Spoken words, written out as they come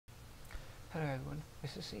Hello everyone,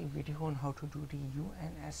 this is a video on how to do the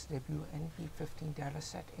UNSW NB15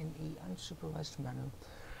 dataset in a unsupervised manner.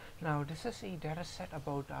 Now this is a dataset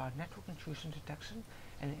about network intrusion detection,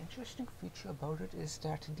 and an interesting feature about it is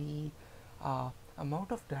that the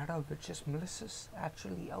amount of data which is malicious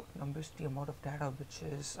actually outnumbers the amount of data which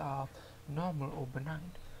is normal or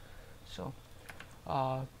benign. So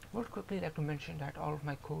would quickly like to mention that all of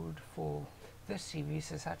my code for this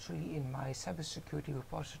series is actually in my cybersecurity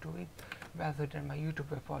repository rather than my YouTube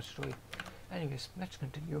repository. Anyways, let's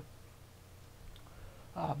continue.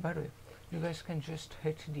 By the way, you guys can just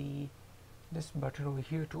hit this button over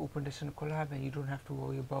here to open this in a collab, and you don't have to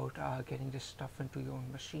worry about getting this stuff into your own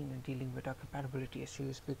machine and dealing with compatibility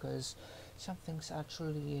issues, because some things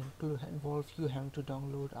actually involve you having to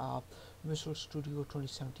download Visual Studio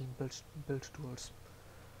 2017 build tools.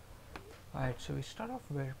 Alright, so we start off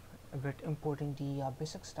with importing the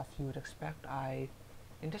basic stuff you would expect.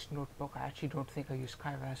 In this notebook, I actually don't think I use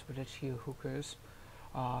Kairas, but it's here, who cares.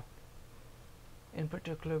 In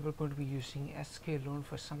particular, we're going to be using sklearn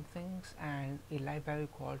for some things and a library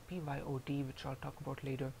called PYOD, which I'll talk about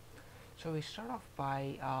later. So we start off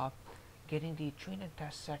by getting the train and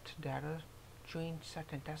test set data, train set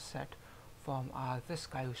and test set from this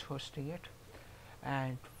guy who's hosting it.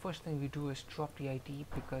 And first thing we do is drop the ID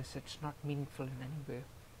because it's not meaningful in any way.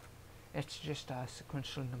 It's just a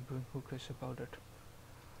sequential numbering, who cares about it.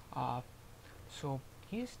 So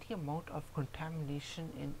here's the amount of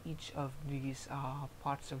contamination in each of these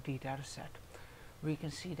parts of the data set. We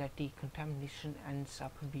can see that the contamination ends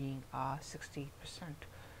up being 68%,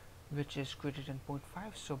 which is greater than 0.5.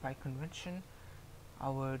 So by convention,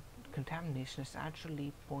 our contamination is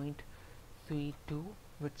actually 0.32,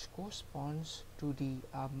 which corresponds to the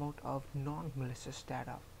amount of non-malicious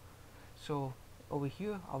data. So over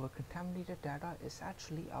here, our contaminated data is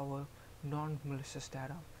actually our non-malicious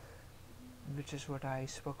data, which is what I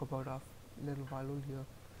spoke about a little while earlier.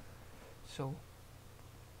 So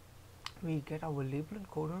we get our label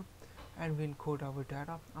encoder and we encode our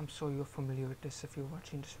data. I'm sure you're familiar with this if you're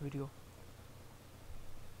watching this video.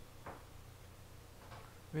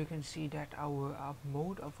 We can see that our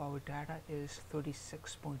mode of our data is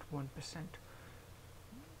 36.1%,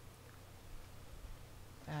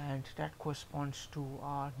 and that corresponds to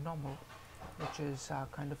normal, which is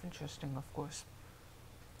kind of interesting, of course.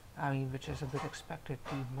 I mean, which is a bit expected.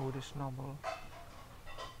 The mode is normal.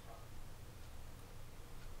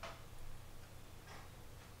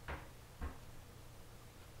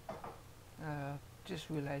 Just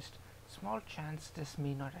realized, small chance this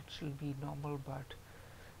may not actually be normal, but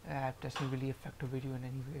it doesn't really affect the video in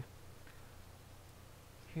any way.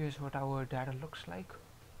 Here's what our data looks like.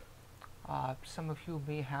 Some of you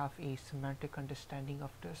may have a semantic understanding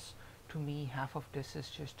of this. To me, half of this is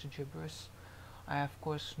just gibberish. I of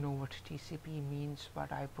course know what TCP means,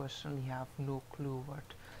 but I personally have no clue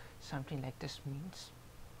what something like this means.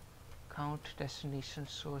 Count, destination,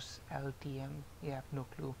 source, LTM, yeah, I have no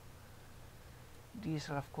clue. These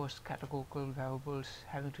are of course categorical variables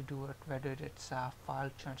having to do with whether it's a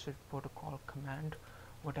file transit protocol command,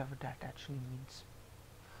 whatever that actually means.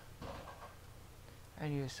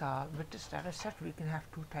 Anyways, with this data set, we can have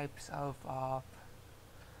two types of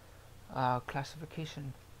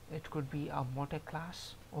classification. It could be a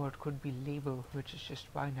multi-class, or it could be label, which is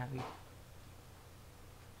just binary.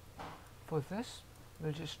 For this,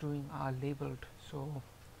 we're just doing labeled, so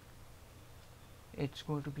it's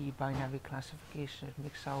going to be binary classification. It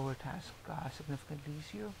makes our task significantly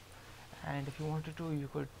easier. And if you wanted to, you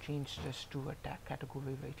could change this to a tag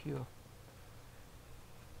category right here.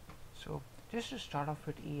 So just to start off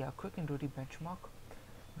with a quick and dirty benchmark,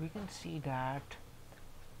 we can see that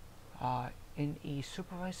in a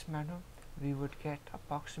supervised manner, we would get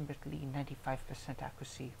approximately 95%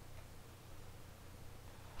 accuracy.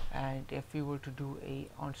 And if we were to do a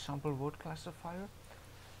ensemble word classifier,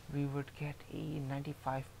 we would get a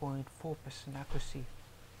 95.4% accuracy.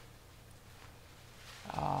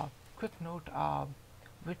 Quick note,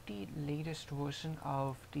 with the latest version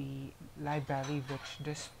of the library which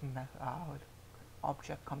this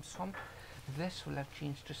object comes from, this will have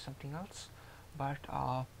changed to something else, but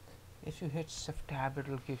if you hit shift tab, it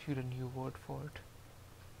will give you the new word for it.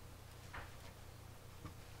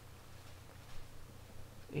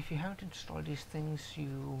 If you haven't installed these things,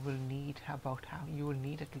 you will need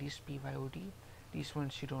at least PYOD. These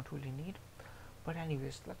ones you don't really need. But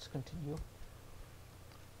anyways, let's continue.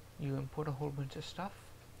 You import a whole bunch of stuff.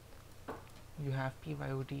 You have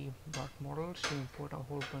PYOD.models. You import a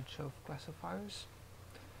whole bunch of classifiers.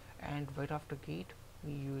 And right off the gate,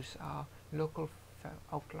 we use local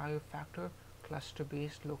outlier factor, cluster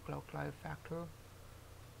based local outlier factor,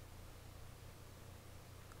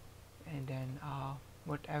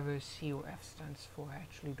 whatever COF stands for. I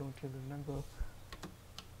actually don't even remember.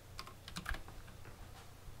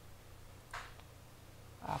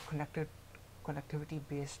 Connectivity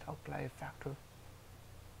based outlier factor.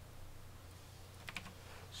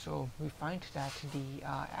 So we find that the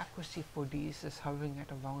accuracy for these is hovering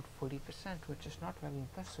at around 40%, which is not very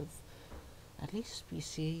impressive. At least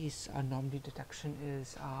PCA's anomaly detection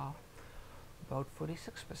is about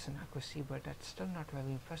 46% accuracy, but that's still not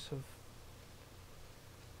very impressive.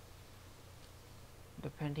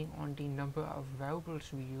 Depending on the number of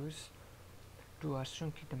variables we use to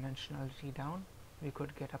shrink the dimensionality down, we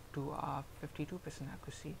could get up to 52%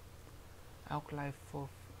 accuracy. Outlier for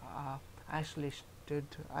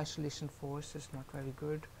isolation force is not very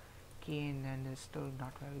good. KNN is still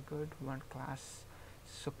not very good. One class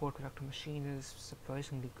support vector machine is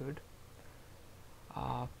surprisingly good.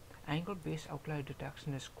 Angle based outlier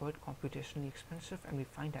detection is quite computationally expensive, and we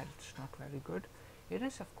find that it's not very good. It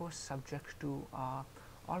is of course subject to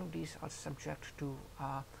all of these are subject to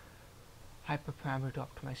hyperparameter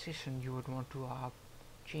optimization. You would want to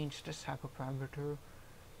change this hyperparameter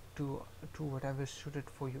to whatever is suited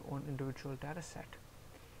for your own individual data set.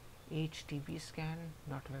 HDB scan,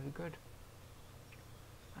 not very good.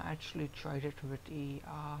 I actually tried it with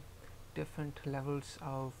different levels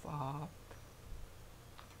of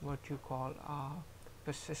what you call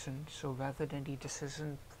precision. So rather than the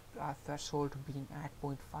decision threshold being at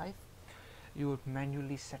 0.5, you would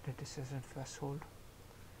manually set a decision threshold.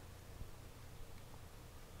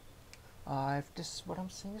 If this what I'm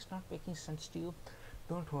saying is not making sense to you,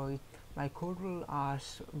 don't worry. My code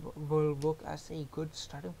will work as a good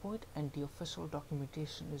starting point, and the official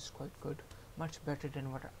documentation is quite good, much better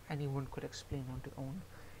than what anyone could explain on their own.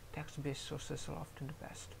 Text-based sources are often the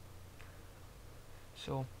best.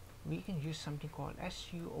 So we can use something called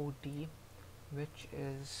SUOD, which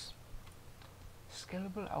is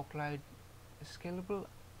scalable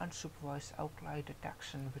unsupervised outlier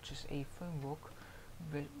detection, which is a framework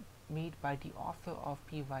made by the author of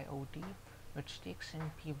PYOD, which takes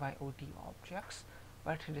in PYOD objects,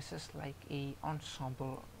 but this is like a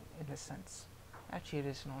ensemble in a sense. Actually, it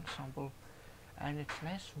is an ensemble, and it's a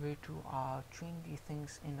nice way to train these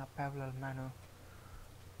things in a parallel manner.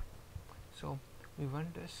 So we run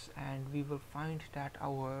this, and we will find that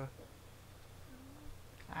our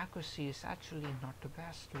accuracy is actually not the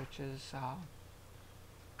best, which is a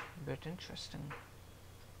bit interesting.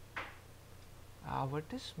 What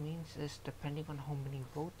this means is, depending on how many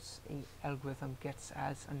votes a algorithm gets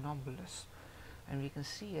as anomalous, and we can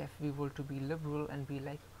see if we were to be liberal and be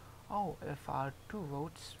like, oh, if 2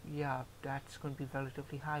 votes, yeah, that's going to be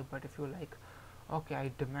relatively high. But if you're like, okay,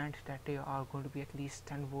 I demand that there are going to be at least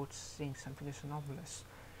 10 votes saying something is anomalous,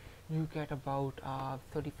 you get about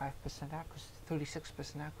 35% accuracy,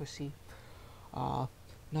 36% accuracy.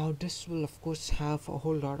 Now this will of course have a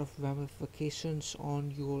whole lot of ramifications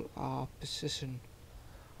on your precision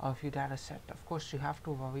of your data set. Of course, you have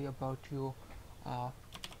to worry about your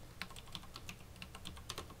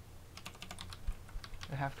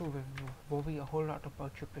worry a whole lot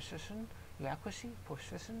about your precision, your accuracy,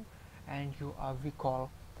 precision, and your recall.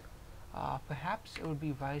 Perhaps it would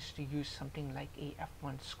be wise to use something like a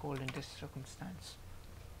F1 score in this circumstance.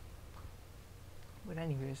 But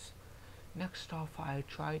anyways, next off, I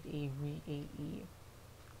tried a VAE,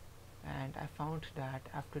 and I found that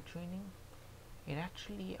after training, it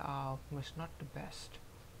actually was not the best.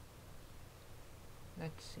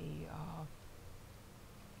 Let's see.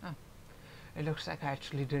 It looks like I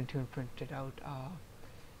actually didn't even print it out.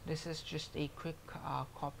 This is just a quick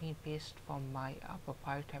copy and paste from my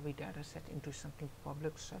proprietary dataset into something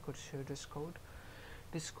public, so I could share this code.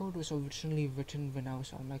 This code was originally written when I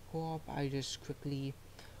was on my co-op. I just quickly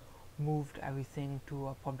moved everything to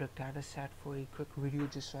a public dataset for a quick video,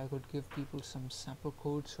 just so I could give people some sample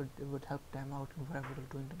code so it would help them out in whatever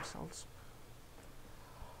they're doing themselves.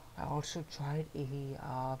 I also tried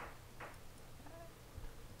a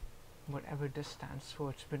whatever this stands for.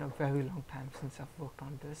 It's been a very long time since I've worked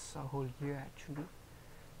on this, a whole year actually.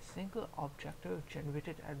 Single objective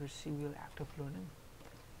generated adversarial active learning.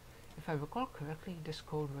 If I recall correctly, this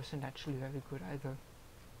code wasn't actually very good either.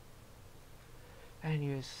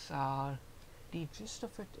 Anyways, the gist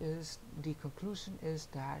of it is, the conclusion is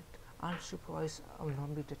that unsupervised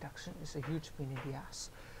anomaly detection is a huge pain in the ass.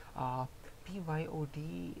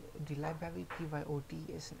 PYOD, the library PYOD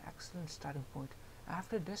is an excellent starting point.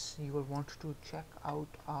 After this, you will want to check out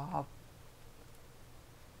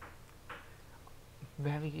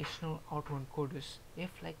variational auto encoders.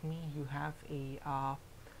 If, like me, you have a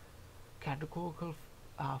categorical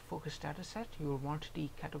focus dataset, you will want the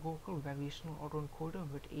categorical variational autoencoder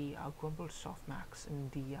with a grumble softmax in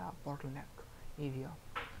the bottleneck area,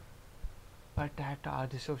 but that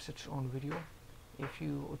deserves its own video. If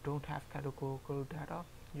you don't have categorical data,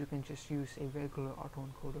 you can just use a regular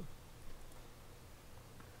autoencoder.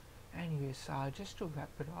 Anyways, just to wrap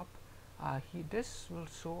it up, this will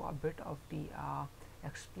show a bit of the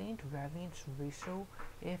explained variance ratio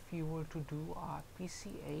if you were to do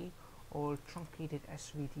PCA or truncated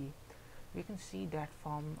SVD. We can see that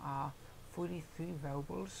from 43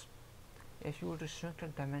 variables, if you were to shrink the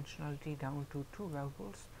dimensionality down to 2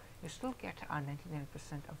 variables, you still get 99%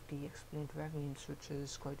 of the explained variance, which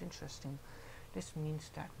is quite interesting. This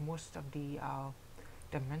means that most of the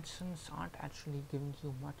dimensions aren't actually giving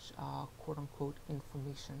you much quote-unquote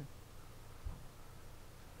information.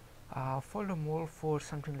 Furthermore, for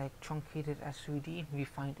something like truncated SVD, we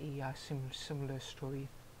find a similar story,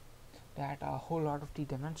 that a whole lot of the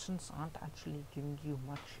dimensions aren't actually giving you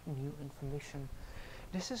much new information.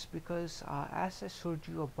 This is because, as I showed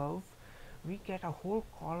you above, we get a whole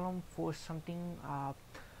column for something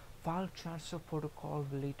file transfer protocol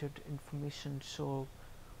related information. So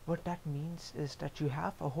what that means is that you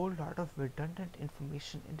have a whole lot of redundant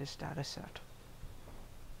information in this data set,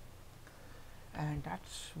 and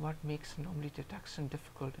that's what makes anomaly detection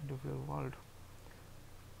difficult in the real world.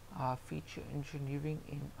 Feature engineering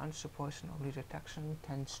in unsupervised anomaly detection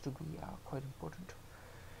tends to be quite important.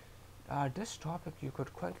 This topic you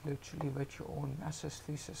could quite literally write your own master's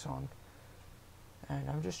thesis on, and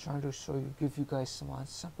I'm just trying to give you guys some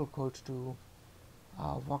sample code to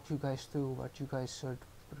walk you guys through what you guys should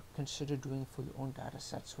consider doing for your own data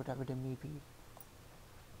sets, whatever they may be.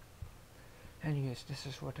 Anyways, this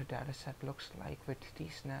is what a data set looks like with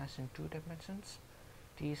tsnas in 2 dimensions,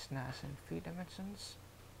 tsnas in 3 dimensions,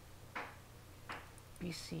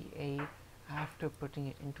 PCA after putting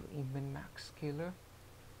it into a min-max scaler.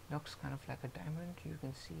 Looks kind of like a diamond. You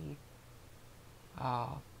can see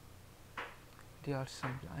there are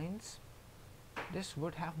some lines. This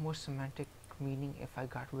would have more semantic meaning if I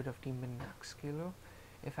got rid of the min-max scaler.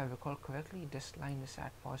 If I recall correctly, this line is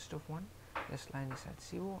at +1, this line is at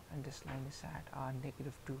 0, and this line is at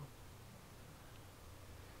 -2.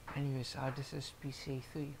 Anyways, this is PCA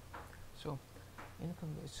 3.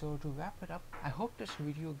 So to wrap it up, I hope this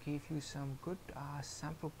video gave you some good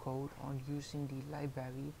sample code on using the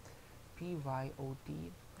library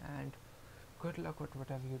PYOD, and good luck with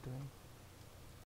whatever you're doing.